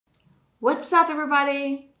What's up,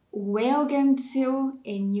 everybody? Welcome to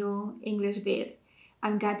a new English bit.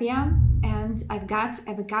 I'm Katia, and I've got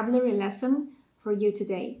a vocabulary lesson for you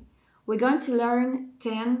today. We're going to learn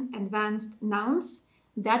 10 advanced nouns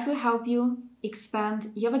that will help you expand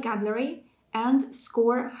your vocabulary and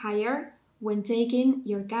score higher when taking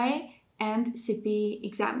your CAE and CPE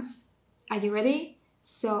exams. Are you ready?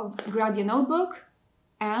 So grab your notebook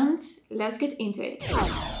and let's get into it.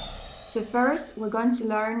 So first, we're going to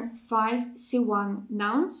learn 5 C1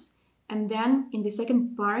 nouns, and then in the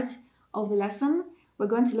second part of the lesson, we're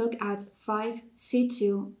going to look at 5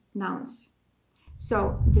 C2 nouns.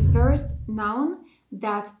 So the first noun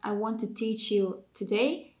that I want to teach you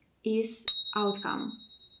today is outcome.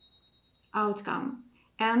 Outcome.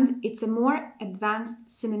 And it's a more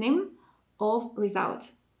advanced synonym of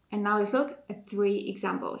result. And now let's look at 3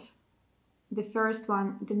 examples. The first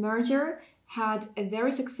one, the merger had a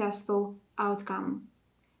very successful outcome.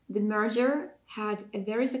 The merger had a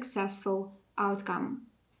very successful outcome.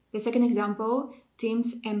 The second example,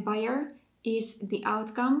 Tim's empire is the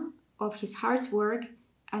outcome of his hard work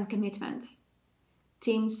and commitment.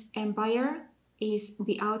 Tim's empire is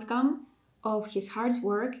the outcome of his hard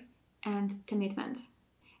work and commitment.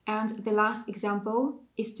 And the last example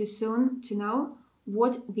is too soon to know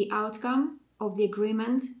what the outcome of the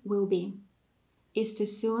agreement will be. It's too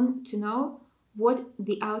soon to know what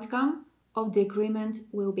the outcome of the agreement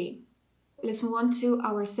will be. Let's move on to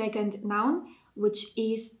our second noun, which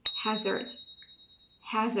is hazard.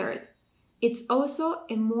 Hazard. It's also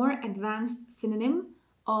a more advanced synonym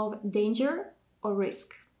of danger or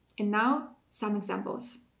risk. And now, some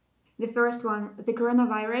examples. The first one, the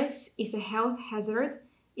coronavirus is a health hazard,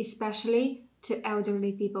 especially to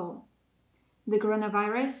elderly people. The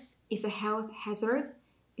coronavirus is a health hazard,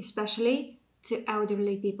 especially to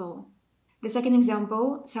elderly people. The second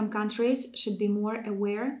example, some countries should be more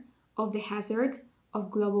aware of the hazard of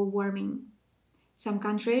global warming. Some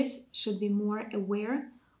countries should be more aware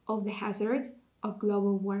of the hazard of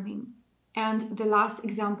global warming. And the last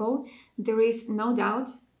example, there is no doubt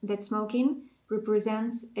that smoking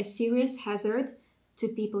represents a serious hazard to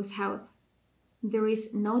people's health. There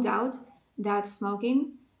is no doubt that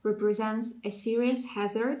smoking represents a serious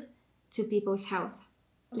hazard to people's health.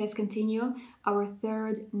 Let's continue. Our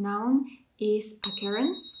third noun is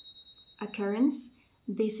occurrence. Occurrence.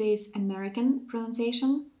 This is American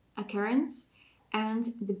pronunciation, occurrence, and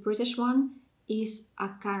the British one is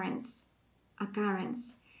occurrence.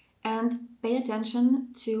 Occurrence. And pay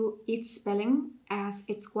attention to its spelling as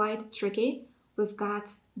it's quite tricky. We've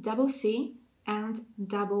got double C and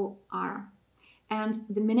double R. And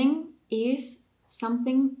the meaning is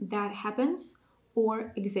something that happens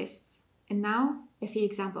or exists. And now, a few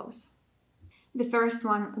examples. The first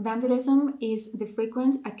one, vandalism is the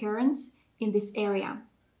frequent occurrence in this area.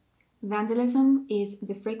 Vandalism is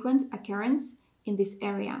the frequent occurrence in this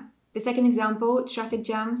area. The second example, traffic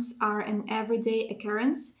jams are an everyday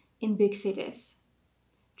occurrence in big cities.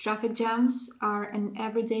 Traffic jams are an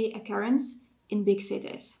everyday occurrence in big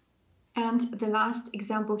cities. And the last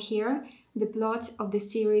example here, the plot of the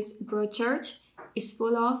series Broadchurch is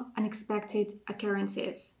full of unexpected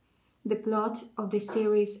occurrences. The plot of the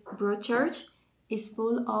series Broadchurch is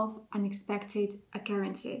full of unexpected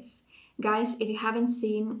occurrences. Guys, if you haven't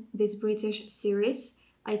seen this British series,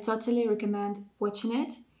 I totally recommend watching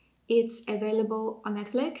it. It's available on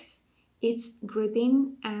Netflix. It's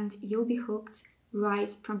gripping and you'll be hooked right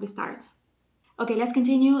from the start. Okay, let's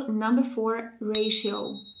continue. Number 4,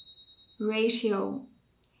 ratio. Ratio.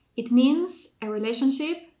 It means a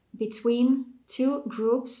relationship between two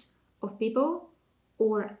groups of people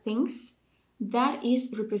or things that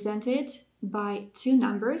is represented by two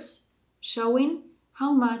numbers showing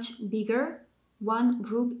how much bigger one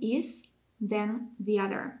group is than the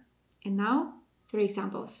other. And now, 3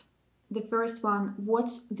 examples. The first one,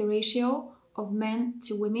 what's the ratio of men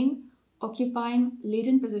to women occupying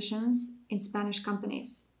leading positions in Spanish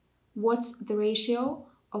companies? What's the ratio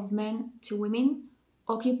of men to women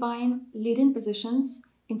occupying leading positions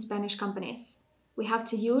in Spanish companies? We have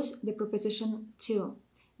to use the preposition to.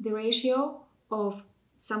 The ratio of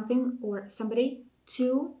something or somebody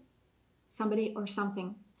to somebody or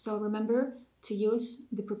something. So remember to use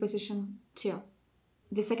the preposition to.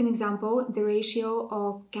 The second example, the ratio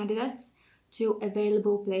of candidates to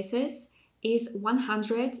available places is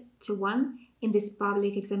 100 to 1 in this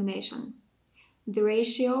public examination. The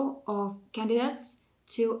ratio of candidates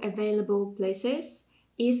to available places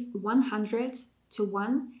is 100 to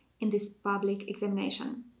 1 in this public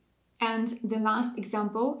examination. And the last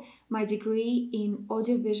example, my degree in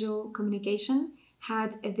audiovisual communication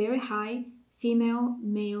had a very high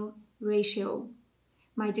female-male ratio.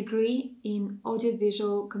 My degree in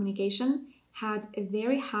audiovisual communication had a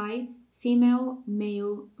very high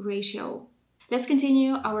female-male ratio. Let's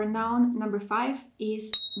continue. Our noun number 5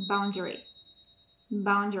 is boundary.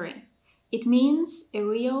 Boundary. It means a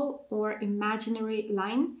real or imaginary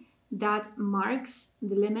line that marks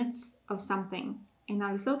the limits of something. And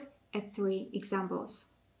now let's look at 3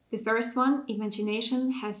 examples. The first one,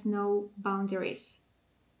 imagination has no boundaries.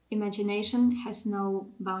 Imagination has no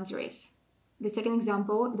boundaries. The second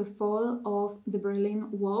example, the fall of the Berlin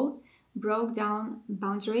Wall broke down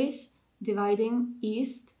boundaries dividing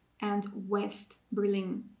East and West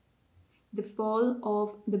Berlin. The fall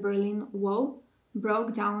of the Berlin Wall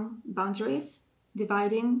broke down boundaries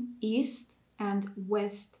dividing East and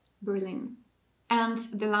West Berlin. And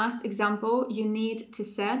the last example, you need to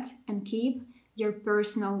set and keep your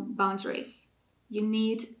personal boundaries. You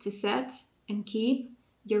need to set and keep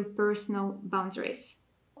your personal boundaries.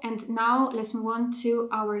 And now let's move on to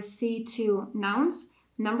our C2 nouns.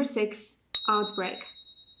 Number 6, outbreak.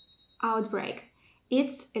 Outbreak.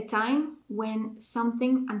 It's a time when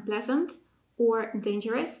something unpleasant or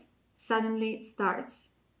dangerous suddenly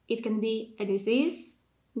starts. It can be a disease,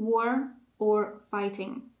 war, or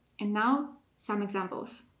fighting. And now, some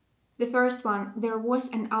examples. The first one, there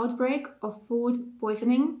was an outbreak of food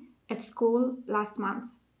poisoning at school last month.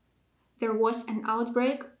 There was an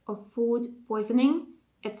outbreak of food poisoning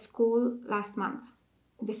at school last month.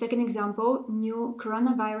 The second example, new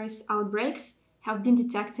coronavirus outbreaks have been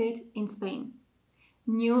detected in Spain.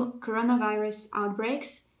 New coronavirus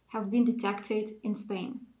outbreaks have been detected in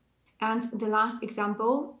Spain. And the last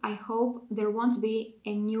example, I hope there won't be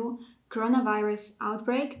a new coronavirus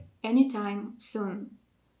outbreak anytime soon.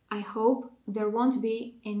 I hope there won't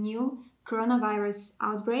be a new coronavirus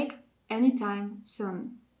outbreak anytime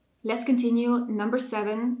soon. Let's continue. Number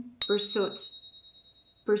 7, pursuit.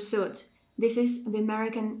 Pursuit. This is the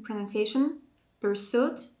American pronunciation,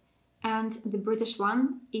 pursuit, and the British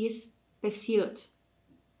one is pursuit.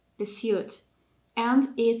 Pursuit. And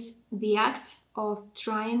it's the act of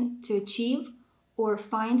trying to achieve or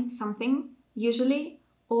find something, usually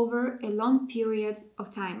over a long period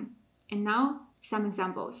of time. And now, some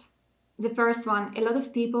examples. The first one, a lot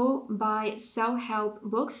of people buy self-help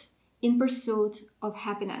books in pursuit of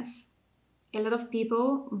happiness. A lot of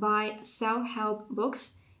people buy self-help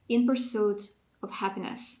books in pursuit of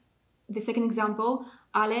happiness. The second example,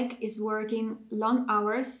 Alec is working long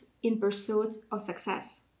hours in pursuit of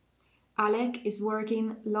success. Alec is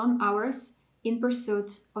working long hours in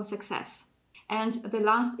pursuit of success. And the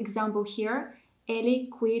last example here, Ellie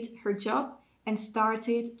quit her job and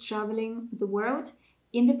started traveling the world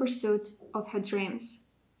in the pursuit of her dreams.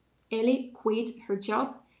 Ellie quit her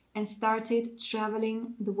job and started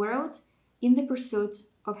traveling the world in the pursuit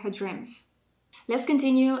of her dreams. Let's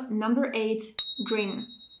continue. Number 8, grin.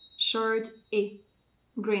 Short E.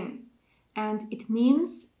 Grin. And it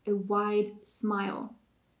means a wide smile.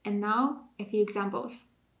 And now a few examples.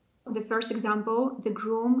 The first example, the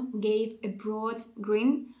groom gave a broad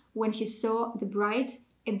grin when he saw the bride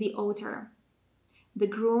at the altar. The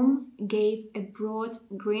groom gave a broad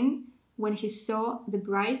grin when he saw the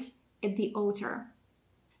bride at the altar.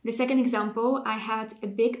 The second example, I had a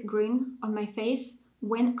big grin on my face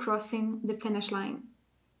when crossing the finish line.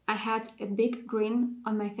 I had a big grin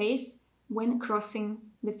on my face when crossing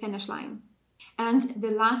the finish line. And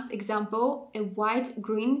the last example, a wide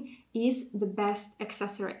grin is the best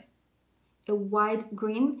accessory. A wide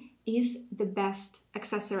grin is the best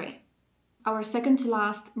accessory. Our second to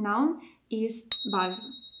last noun is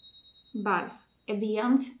buzz. Buzz. At the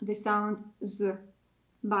end, the sound z.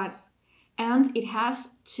 Buzz. And it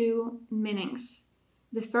has 2 meanings.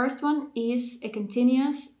 The first one is a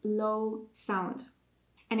continuous low sound.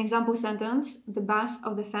 An example sentence, the buzz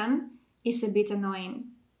of the fan is a bit annoying.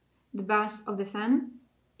 The buzz of the fan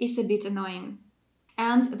is a bit annoying.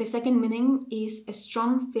 And the second meaning is a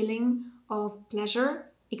strong feeling of pleasure,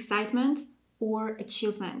 excitement, or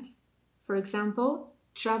achievement. For example,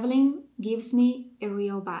 traveling gives me a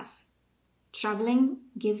real buzz. Traveling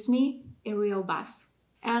gives me a real buzz.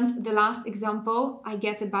 And the last example, I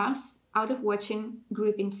get a buzz out of watching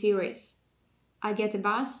gripping series. I get a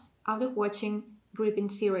buzz out of watching gripping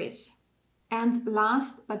series. And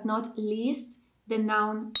last but not least, the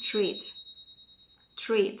noun treat.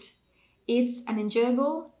 Treat. It's an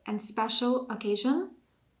enjoyable and special occasion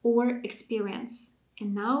or experience.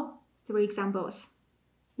 And now, 3 examples.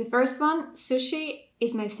 The first one, sushi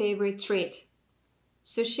is my favorite treat.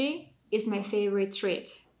 Sushi is my favorite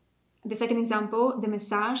treat. The second example, the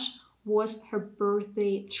massage was her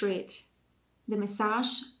birthday treat. The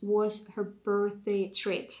massage was her birthday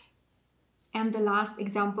treat. And the last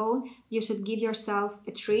example, you should give yourself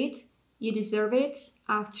a treat. You deserve it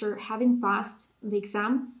after having passed the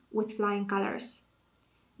exam with flying colors.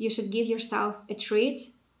 You should give yourself a treat.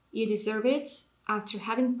 You deserve it after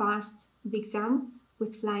having passed the exam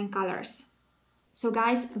with flying colors. So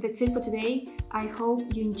guys, that's it for today. I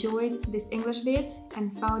hope you enjoyed this English bit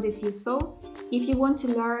and found it useful. If you want to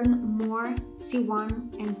learn more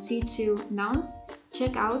C1 and C2 nouns,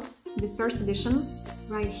 check out the first edition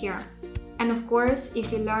right here. And of course,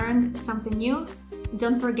 if you learned something new,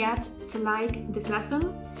 don't forget to like this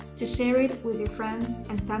lesson, to share it with your friends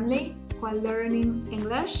and family who are learning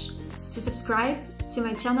English, to subscribe to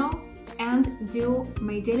my channel, and do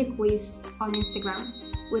my daily quiz on Instagram.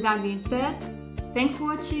 With that being said, thanks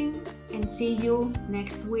for watching and see you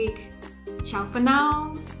next week. Ciao for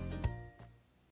now!